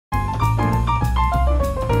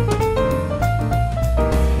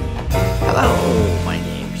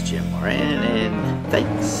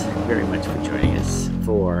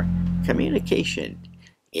for communication.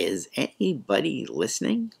 Is anybody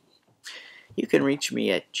listening? You can reach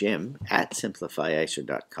me at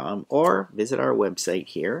jim@simplifyiso.com or visit our website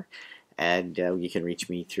here, and you can reach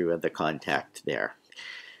me through the contact there.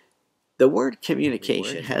 The word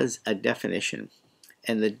communication has a definition,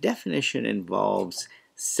 and the definition involves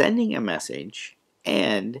sending a message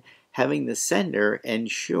and having the sender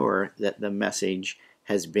ensure that the message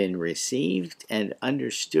has been received and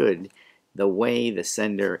understood the way the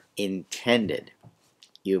sender intended.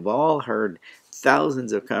 You've all heard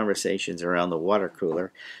thousands of conversations around the water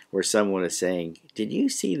cooler where someone is saying, "Did you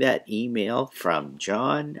see that email from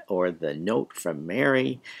John or the note from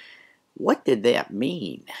Mary? What did that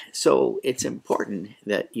mean?" So it's important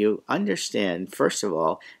that you understand, first of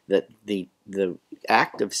all, that the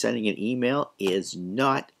act of sending an email is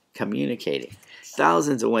not communicating.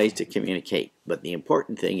 Thousands of ways to communicate, but the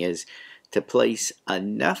important thing is to place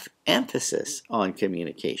enough emphasis on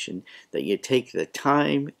communication that you take the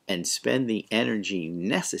time and spend the energy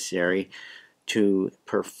necessary to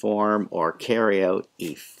perform or carry out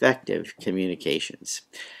effective communications.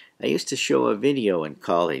 I used to show a video in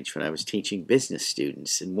college when I was teaching business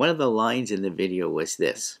students, and one of the lines in the video was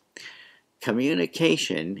this: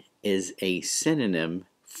 communication is a synonym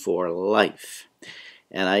for life.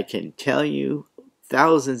 And I can tell you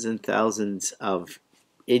thousands and thousands of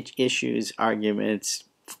issues, arguments,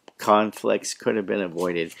 conflicts could have been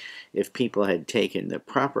avoided if people had taken the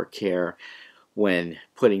proper care when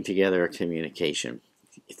putting together a communication.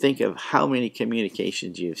 Think of how many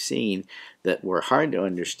communications you've seen that were hard to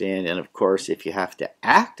understand, and of course if you have to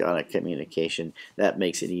act on a communication, that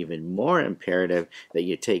makes it even more imperative that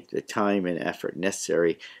you take the time and effort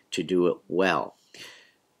necessary to do it well.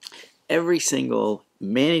 Every single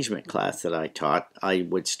management class that I taught, I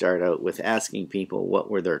would start out with asking people what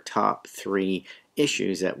were their top 3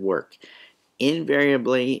 issues at work.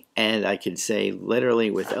 Invariably, and I can say literally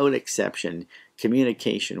without exception,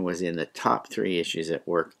 communication was in the top 3 issues at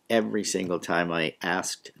work every single time I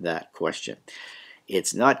asked that question.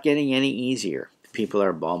 It's not getting any easier. People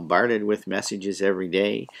are bombarded with messages every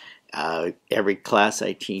day. Every class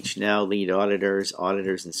I teach now, lead auditors,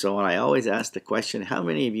 and so on, I always ask the question, how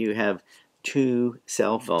many of you have 2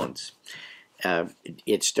 cell phones?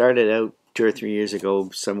 It started out 2 or 3 years ago,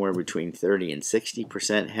 somewhere between 30 and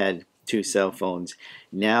 60% had 2 cell phones.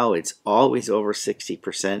 Now it's always over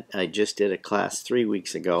 60%. I just did a class 3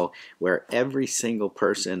 weeks ago where every single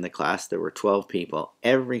person in the class, there were 12 people,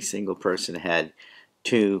 every single person had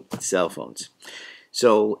 2 cell phones.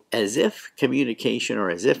 So as if communication or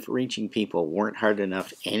as if reaching people weren't hard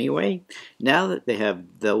enough anyway, now that they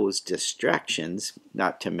have those distractions,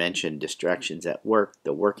 not to mention distractions at work,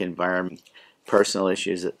 the work environment, personal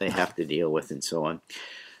issues that they have to deal with and so on,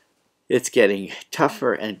 it's getting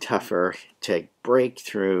tougher and tougher to break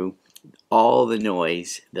through all the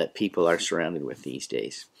noise that people are surrounded with these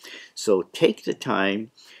days. So take the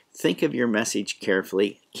time, think of your message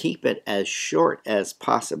carefully, keep it as short as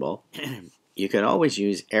possible. You can always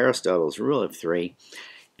use Aristotle's rule of 3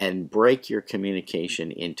 and break your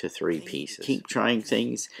communication into 3 pieces. Keep trying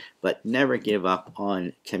things, but never give up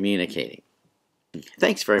on communicating.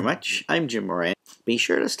 Thanks very much. I'm Jim Moran. Be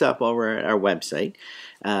sure to stop over at our website,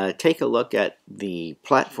 take a look at the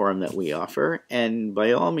platform that we offer, and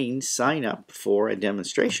by all means sign up for a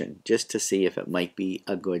demonstration just to see if it might be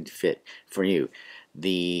a good fit for you.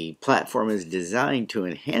 The platform is designed to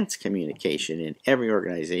enhance communication in every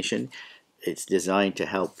organization. It's designed to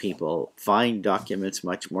help people find documents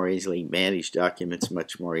much more easily, manage documents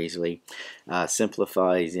much more easily,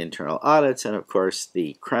 simplifies internal audits, and of course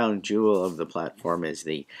the crown jewel of the platform is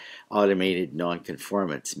the automated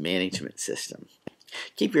nonconformance management system.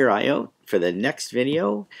 Keep your eye out for the next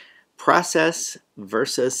video, Process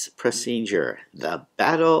versus Procedure. The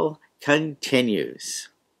battle continues.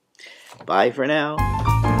 Bye for now.